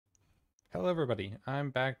Hello everybody, I'm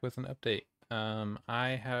back with an update.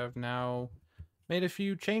 I have now made a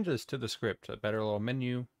few changes to the script, a better little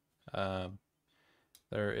menu. Um,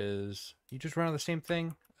 you just run on the same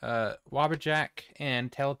thing. Wabbajack and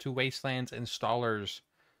Tale to Wastelands installers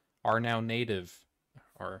are now native,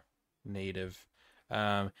 or native.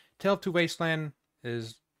 Tale to Wasteland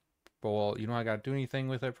is, well, you don't gotta do anything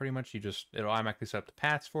with it pretty much. It'll automatically set up the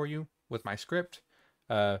paths for you with my script.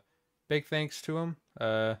 Uh, Big thanks to him,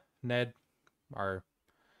 Ned, our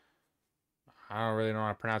I don't really know how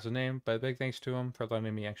to pronounce his name, but big thanks to him for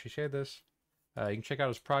letting me actually share this. You can check out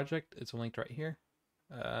his project. It's linked right here.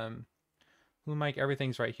 Um, Blue Mike,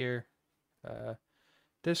 everything's right here. Uh,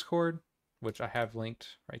 Discord, which I have linked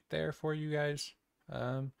right there for you guys.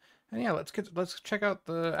 And yeah, let's check out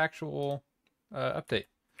the actual update.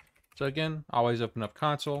 So again, always open up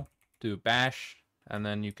console, do bash, and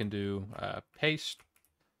then you can do paste,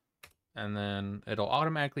 and then it'll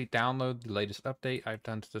automatically download the latest update I've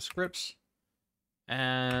done to the scripts.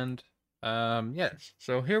 And yes,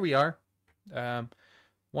 so here we are. Um,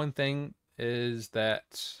 One thing is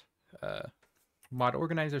that uh, mod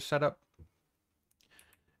organizer setup,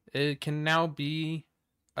 it can now be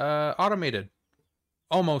automated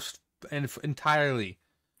almost entirely.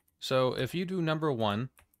 So if you do number one,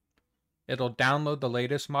 it'll download the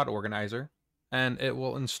latest mod organizer and it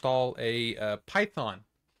will install a Python,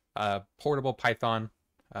 portable Python,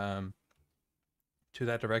 um, to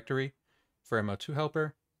that directory for MO2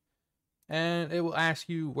 helper. And it will ask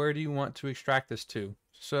you, where do you want to extract this to?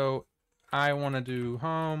 So I want to do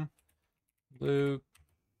home, Luke,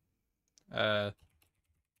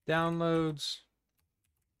 downloads,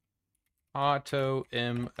 auto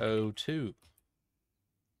MO2.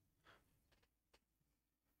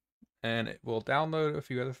 And it will download a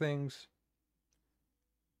few other things.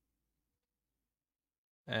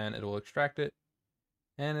 And it will extract it.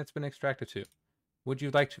 And it's been extracted too. Would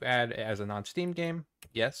you like to add as a non-Steam game?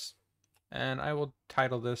 Yes. And I will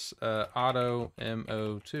title this auto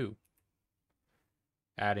MO2.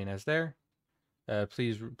 Adding as there.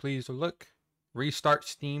 Please look. Restart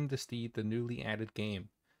Steam to see the newly added game.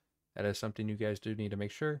 That is something you guys do need to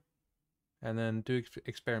make sure. And then do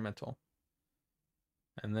experimental.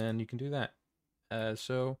 And then you can do that.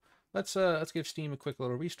 So let's give Steam a quick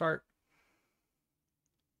little restart.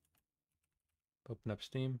 Open up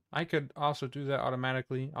Steam. I could also do that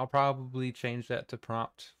automatically. I'll probably change that to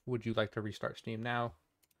prompt. Would you like to restart Steam now?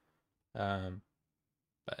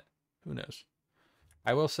 But who knows?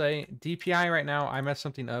 I will say DPI right now, I messed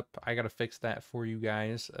something up. I gotta fix that for you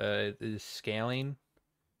guys. It is scaling.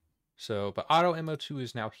 So, but auto MO2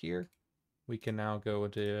 is now here. We can now go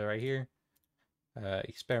to right here,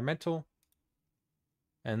 experimental,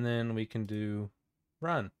 and then we can do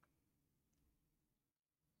run.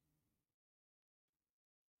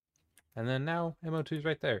 And then now MO2 is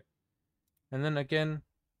right there. And then again,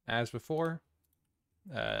 as before,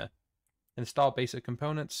 install basic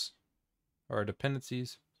components or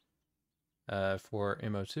dependencies for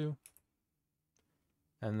MO2.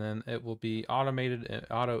 And then it will be automated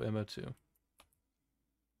auto MO2.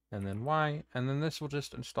 And then Y, and then this will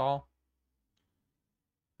just install.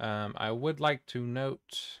 I would like to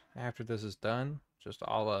note after this is done, just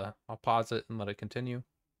I'll pause it and let it continue.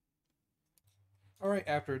 All right,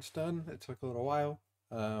 after it's done, it took a little while,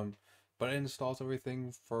 but it installs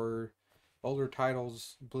everything for older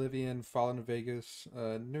titles, Oblivion, Fallen Vegas,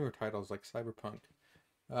 newer titles like Cyberpunk.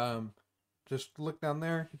 Just look down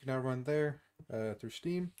there. You can now run there through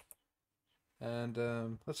Steam, and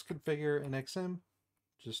let's configure an XM.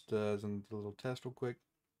 Just as a little test real quick.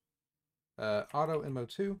 Auto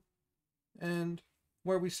MO2, and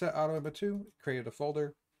where we set auto MO2, created a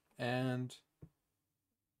folder, and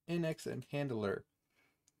NXM handler.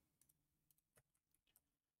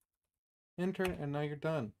 Enter, and now you're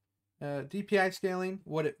done. DPI scaling,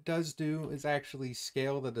 what it does do is actually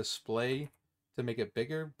scale the display to make it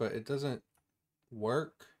bigger, but it doesn't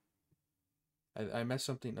work. I messed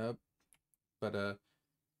something up, but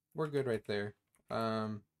we're good right there.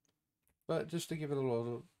 But just to give it a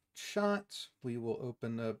little shot, we will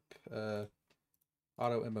open up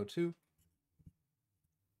auto MO2.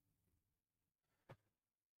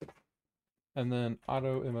 And then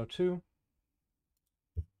auto MO2.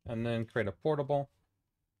 And then create a portable.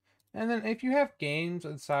 And then if you have games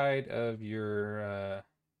inside of your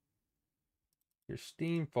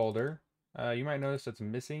Steam folder, you might notice it's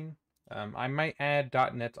missing. I might add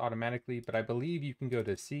 .NET automatically, but I believe you can go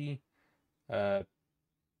to C,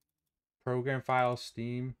 program files,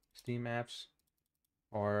 Steam apps,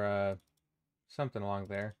 or something along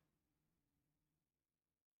there.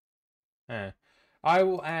 I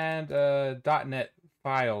will add .NET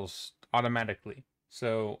files automatically.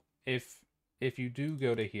 So if you do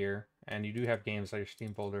go to here and you do have games like your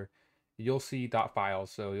Steam folder, you'll see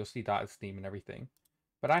 .files, so you'll see .steam and everything.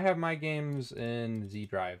 But I have my games in Z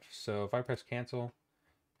drive, so if I press cancel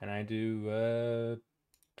and I do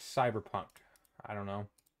Cyberpunk, I don't know,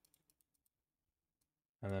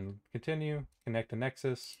 and then continue, connect to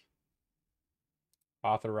Nexus,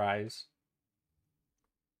 authorize,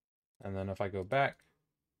 and then if I go back,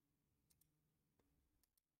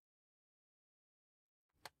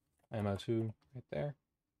 MO2 right there,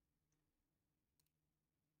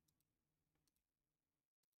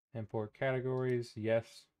 import categories,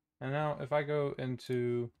 yes. And now if I go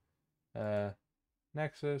into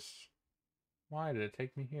Nexus, why did it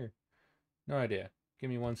take me here? No idea. Give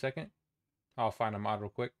me 1 second. I'll find a mod real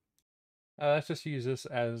quick. Let's just use this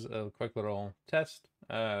as a quick little test.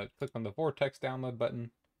 Click on the Vortex download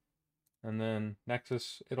button, and then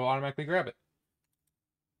Nexus, it'll automatically grab it.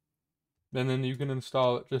 And then you can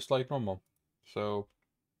install it just like normal. So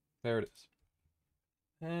there it is.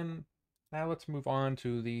 And now let's move on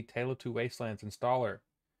to the Tale of Two Wastelands installer.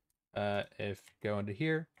 If you go into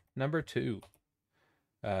here, number 2,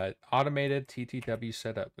 automated TTW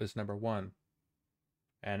setup is number 1.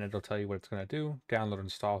 And it'll tell you what it's going to do. Download and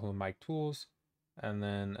install from Mic Tools, and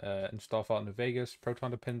then install Fallout New Vegas,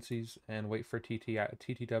 Proton dependencies, and wait for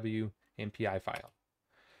TTW MPI file.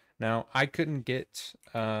 Now, I couldn't get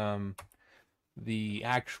the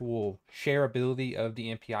actual shareability of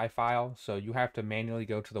the MPI file, so you have to manually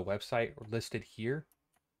go to the website listed here,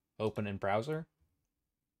 open in browser,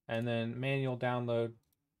 and then manual download,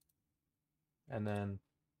 and then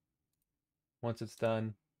once it's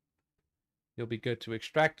done, you'll be good to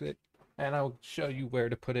extract it, and I'll show you where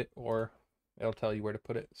to put it, or it'll tell you where to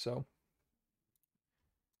put it. So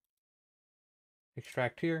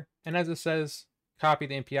extract here, and as it says, copy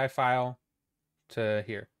the MPI file to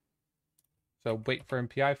here. So wait for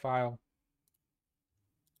MPI file,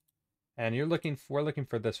 and we're looking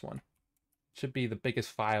for this one. It should be the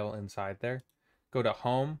biggest file inside there. Go to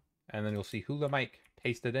home, and then you'll see Hula Mic,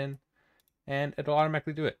 paste it in, and it'll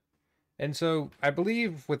automatically do it. And so I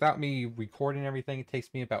believe without me recording everything, it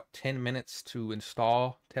takes me about 10 minutes to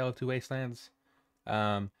install Tale of Two Wastelands.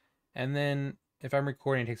 And then if I'm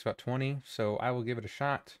recording, it takes about 20. So I will give it a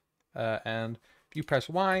shot. And if you press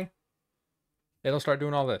Y, it'll start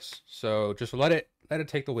doing all this. So just let it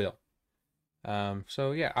take the wheel.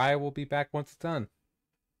 So yeah, I will be back once it's done.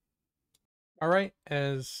 All right,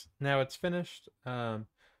 as now it's finished.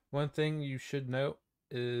 One thing you should note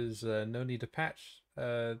is no need to patch.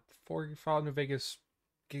 For Fallout New Vegas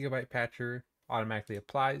Gigabyte Patcher automatically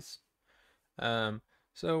applies. So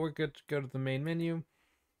we're good to go to the main menu,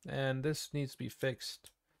 and this needs to be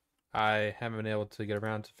fixed. I haven't been able to get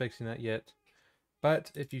around to fixing that yet,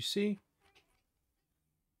 but if you see,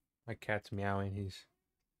 my cat's meowing.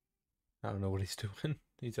 I don't know what he's doing.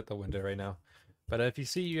 He's at the window right now. But if you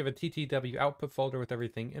see, you have a TTW output folder with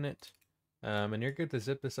everything in it, and you're good to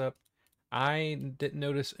zip this up. I didn't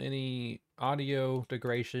notice any audio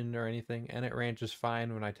degradation or anything, and it ran just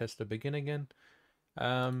fine when I tested begin again.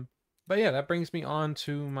 But yeah, that brings me on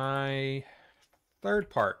to my third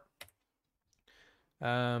part.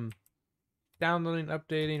 Downloading,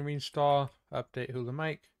 updating, reinstall, update Hula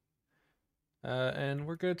Mic. And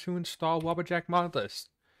we're good to install Wabbajack mod list.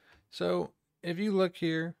 So if you look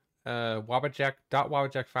here,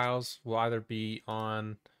 Wabbajack files will either be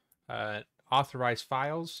on authorized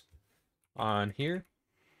files on here.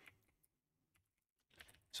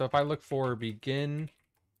 So if I look for begin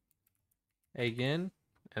again,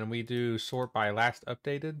 and we do sort by last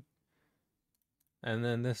updated, and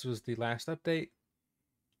then this was the last update,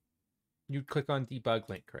 you click on debug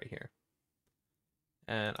link right here.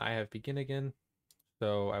 And I have begin again,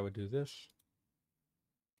 so I would do this.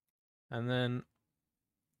 And then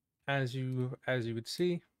as you would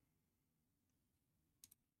see,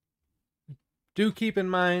 do keep in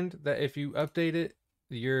mind that if you update it,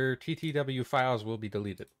 your TTW files will be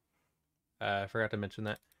deleted. I forgot to mention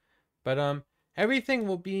that. But everything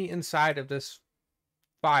will be inside of this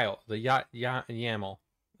file, the YAML.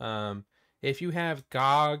 If you have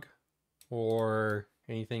GOG or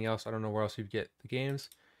anything else, I don't know where else you get the games,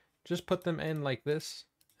 just put them in like this,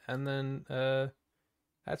 and then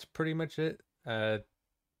that's pretty much it.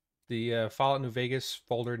 The Fallout New Vegas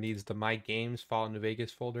folder needs the My Games Fallout New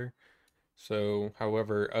Vegas folder. So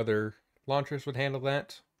however other launchers would handle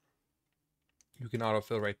that, you can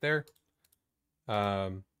autofill right there.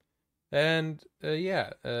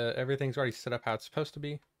 Everything's already set up how it's supposed to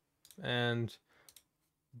be. And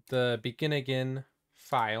the begin again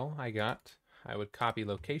file I would copy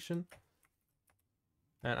location.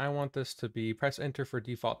 And I want this to be press enter for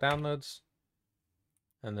default downloads,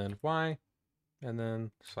 and then Y, and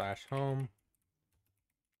then /home,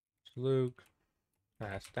 Luke,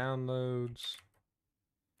 /downloads,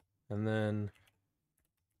 and then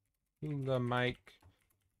the mic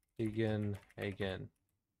begin again.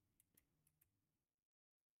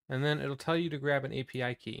 And then it'll tell you to grab an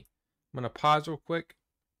API key. I'm going to pause real quick.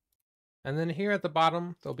 And then here at the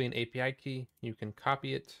bottom, there'll be an API key. You can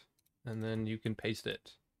copy it, and then you can paste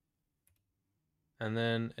it. And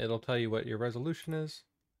then it'll tell you what your resolution is.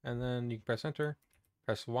 And then you can press enter,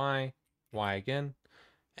 press Y, Y again.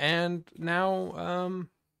 And now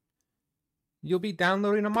you'll be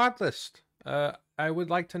downloading a mod list. I would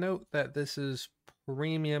like to note that this is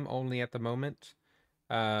premium only at the moment.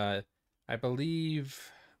 I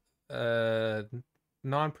believe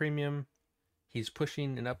non-premium, he's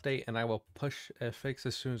pushing an update, and I will push a fix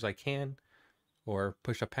as soon as I can, or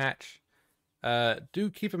push a patch. Do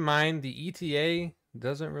keep in mind the ETA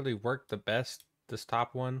doesn't really work the best, this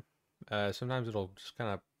top one. Sometimes it'll just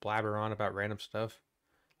kind of blabber on about random stuff.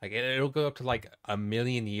 Like it'll go up to like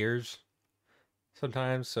 1,000,000 years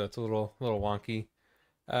sometimes, so it's a little wonky.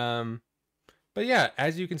 But yeah,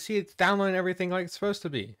 as you can see, it's downloading everything like it's supposed to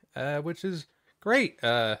be, which is great.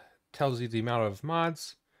 Tells you the amount of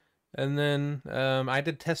mods. And then I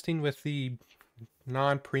did testing with the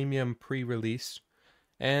non-premium pre-release,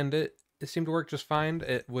 and it seemed to work just fine.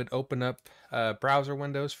 It would open up browser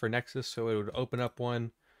windows for Nexus, so it would open up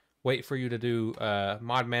one, wait for you to do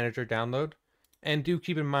mod manager download. And do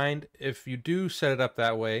keep in mind, if you do set it up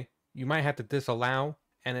that way, you might have to disallow,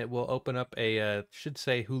 and it will open up a, should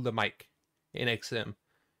say Hula mic in XM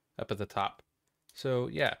up at the top. So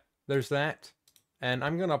yeah, there's that. And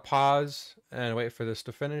I'm going to pause and wait for this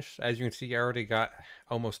to finish. As you can see, I already got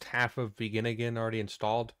almost half of Begin Again already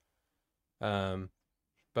installed.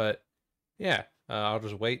 But yeah, I'll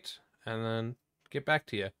just wait and then get back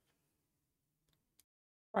to you.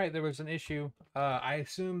 All right, there was an issue. I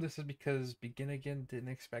assume this is because Begin Again didn't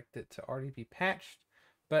expect it to already be patched.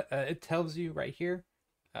 But it tells you right here,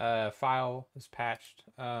 file is patched.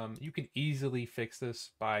 You can easily fix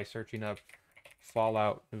this by searching up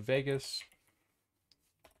Fallout New Vegas.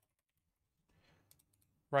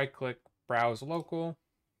 Right click, browse local.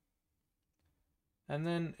 And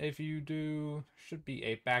then if you do, should be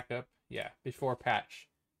a backup. Yeah, before patch,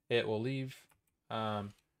 it will leave.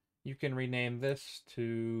 You can rename this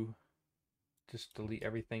to just delete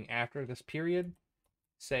everything after this period.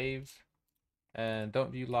 Save. And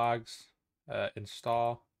don't view logs.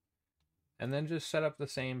 Install. And then just set up the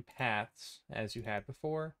same paths as you had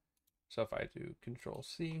before. So if I do Control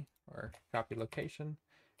C or copy location,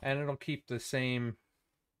 and it'll keep the same,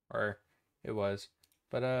 or it was,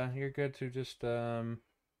 but you're good to just go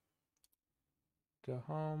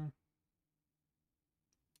home,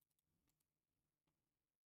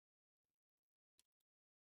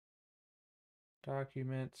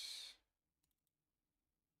 documents,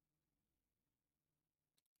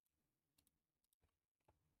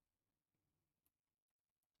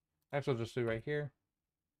 that's what I'll just do right here.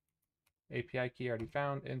 API key already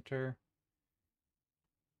found, enter,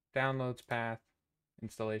 downloads path,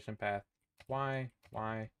 installation path, Y,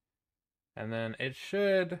 and then it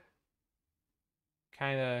should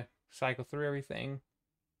kind of cycle through everything.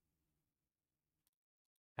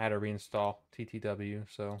 I had to reinstall TTW,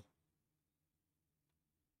 so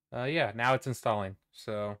yeah, now it's installing.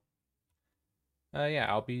 So yeah,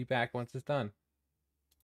 I'll be back once it's done.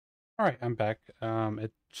 All right, I'm back.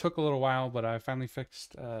 It took a little while, but I finally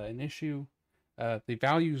fixed an issue. The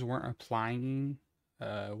values weren't applying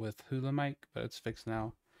with Hula Mic, but it's fixed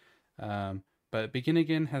now. But Begin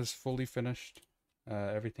Again has fully finished.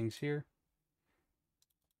 Everything's here.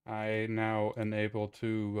 I now am able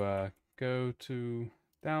to go to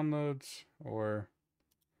downloads or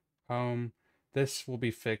home. This will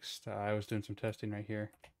be fixed. I was doing some testing right here.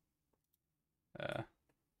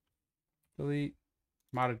 Delete,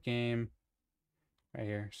 modded game, right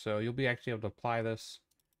here. So you'll be actually able to apply this.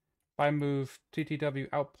 If I move TTW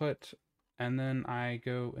output, and then I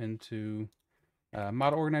go into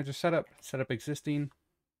mod organizer setup, set up existing,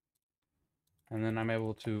 and then I'm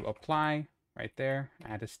able to apply right there,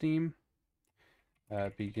 add a Steam,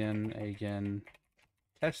 Begin Again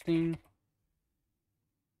testing.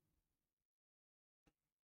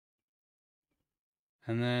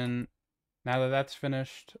 And then now that that's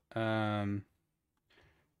finished,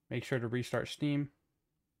 make sure to restart Steam.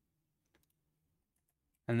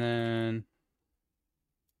 And then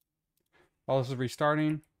while this is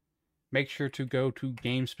restarting, make sure to go to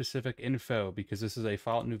game specific info because this is a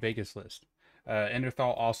Fallout New Vegas list.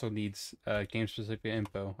 Enderthal also needs game specific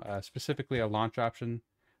info, specifically a launch option.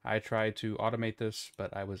 I tried to automate this,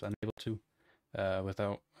 but I was unable to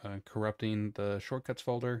without corrupting the shortcuts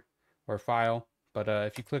folder or file. But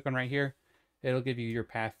if you click on right here, it'll give you your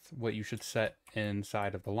path, what you should set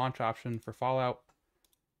inside of the launch option for Fallout.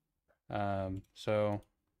 So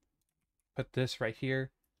put this right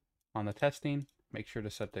here on the testing. Make sure to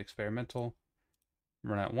set the experimental.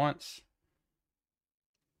 Run it once.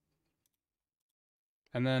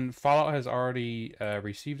 And then Fallout has already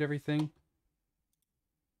received everything.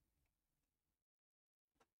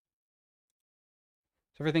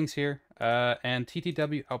 So everything's here. And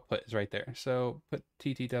TTW output is right there. So put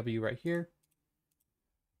TTW right here.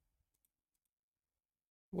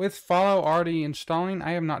 With Fallout already installing,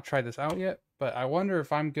 I have not tried this out yet, but I wonder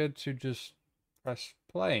if I'm good to just press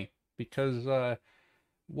play, because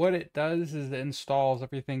what it does is it installs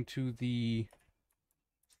everything to the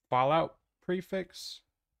Fallout prefix.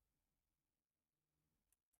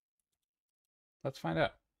 Let's find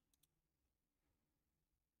out.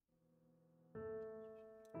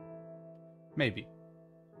 Maybe.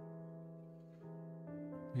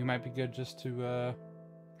 You might be good just to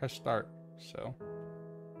press start. So.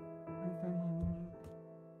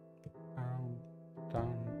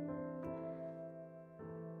 Done.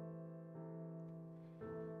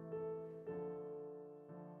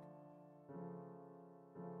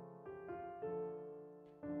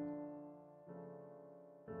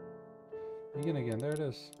 Again, there it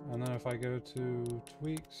is. And then if I go to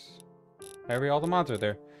tweaks, all the mods are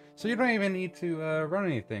there. So you don't even need to run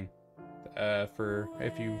anything for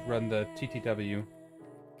if you run the TTW.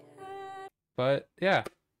 But yeah,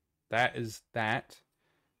 that is that.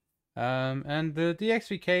 And the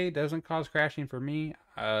DXVK doesn't cause crashing for me.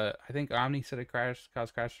 I think Omni said it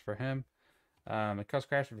caused crashes for him. It caused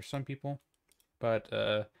crashes for some people.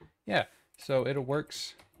 But yeah, so it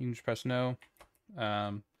works. You can just press no.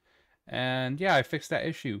 And yeah, I fixed that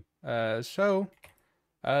issue. So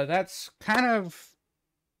that's kind of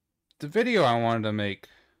the video I wanted to make.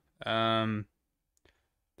 That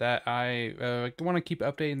I want to keep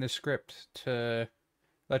updating the script to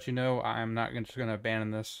let you know I'm not just going to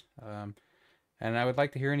abandon this. And I would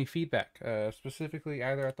like to hear any feedback, specifically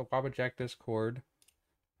either at the Wabbajack Discord,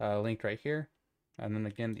 linked right here, and then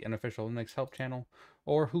again the unofficial Linux help channel,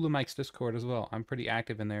 or Hula Mike's Discord as well. I'm pretty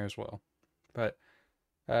active in there as well. But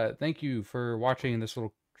thank you for watching this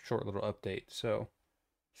short little update. So,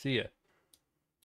 see ya.